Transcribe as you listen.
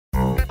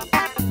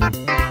Hi,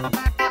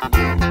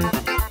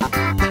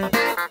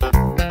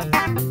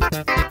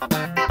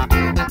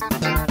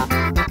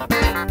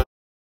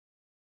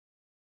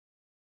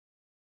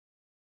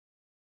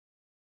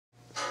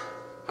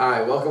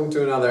 welcome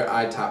to another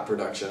iTap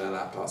production at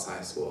Aptos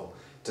High School.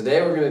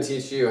 Today we're going to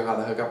teach you how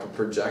to hook up a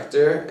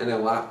projector and a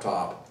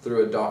laptop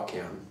through a dot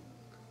cam.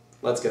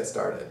 Let's get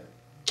started.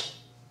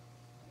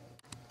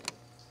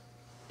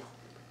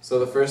 So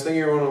the first thing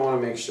you're going to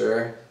want to make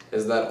sure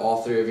is that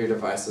all three of your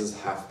devices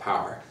have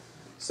power.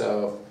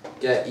 So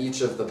get each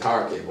of the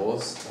power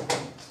cables,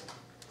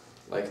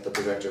 like the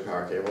projector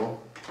power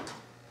cable,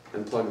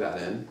 and plug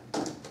that in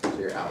to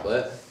your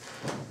outlet,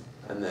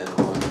 and then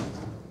on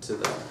to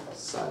the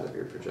side of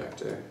your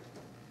projector.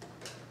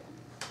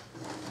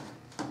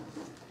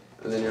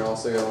 And then you're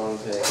also going to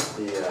want to take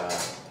the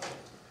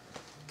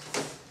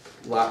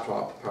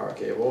laptop power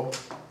cable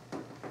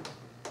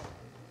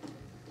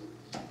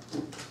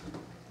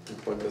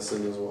and plug this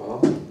in as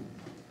well.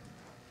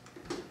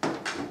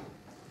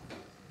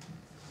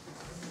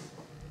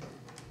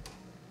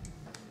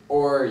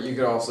 Or you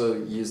could also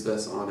use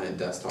this on a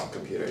desktop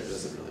computer, it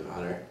doesn't really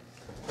matter.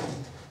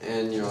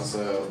 And you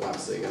also,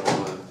 lastly, going to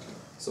want to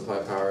supply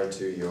power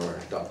to your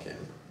dot cam.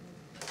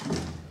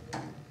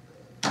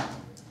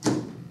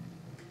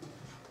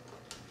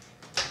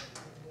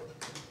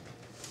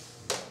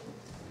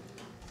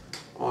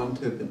 On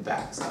to the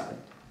back side.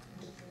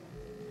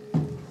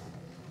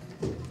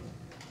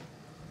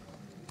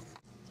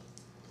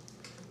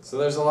 So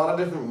there's a lot of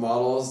different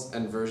models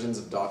and versions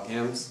of dot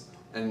cams,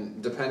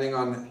 and depending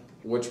on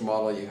which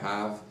model you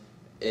have,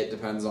 it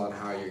depends on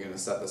how you're going to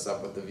set this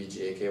up with the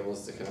VGA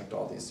cables to connect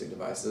all these two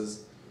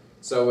devices.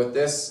 So with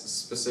this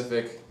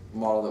specific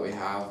model that we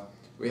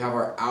have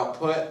our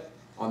output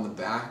on the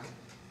back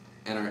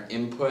and our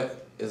input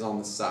is on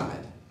the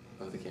side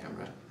of the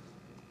camera.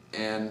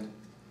 And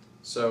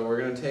so we're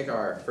going to take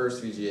our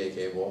first VGA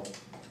cable,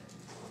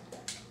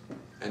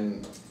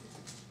 and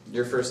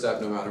your first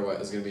step, no matter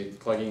what, is going to be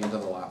plugging into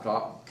the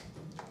laptop.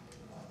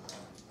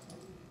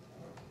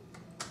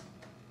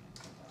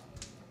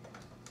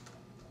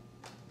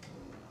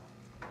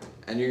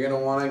 And you're going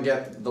to want to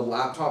get the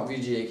laptop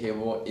VGA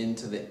cable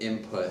into the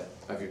input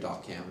of your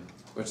dot cam,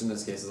 which in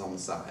this case is on the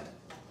side.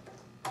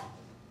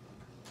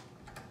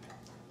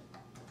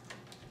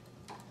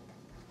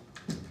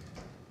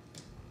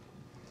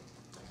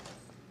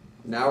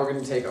 Now we're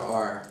going to take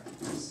our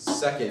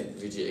second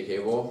VGA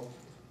cable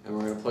and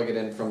we're going to plug it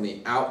in from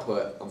the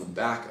output on the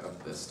back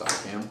of this dot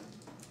cam.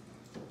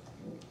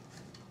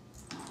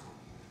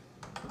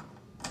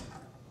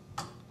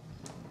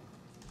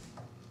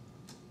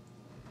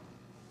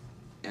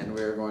 And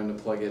we're going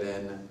to plug it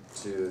in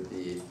to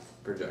the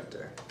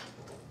projector.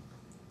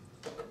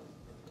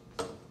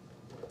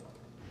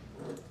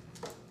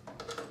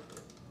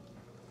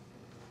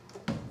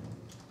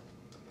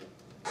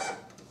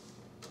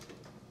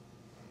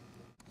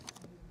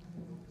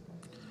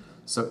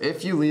 So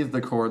if you leave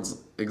the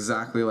cords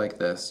exactly like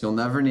this, you'll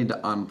never need to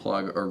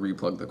unplug or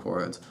replug the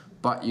cords,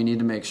 but you need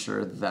to make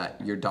sure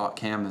that your dot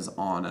cam is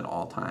on at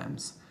all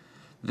times.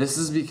 This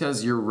is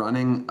because you're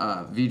running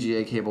a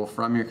VGA cable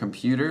from your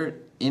computer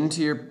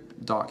into your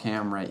dot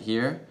cam right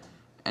here,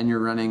 and you're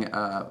running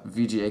a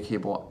VGA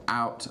cable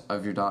out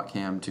of your dot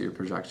cam to your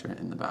projector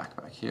in the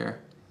back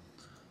here.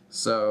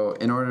 So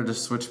in order to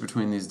switch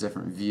between these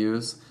different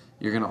views,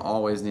 you're going to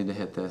always need to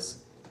hit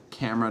this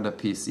camera to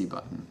PC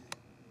button.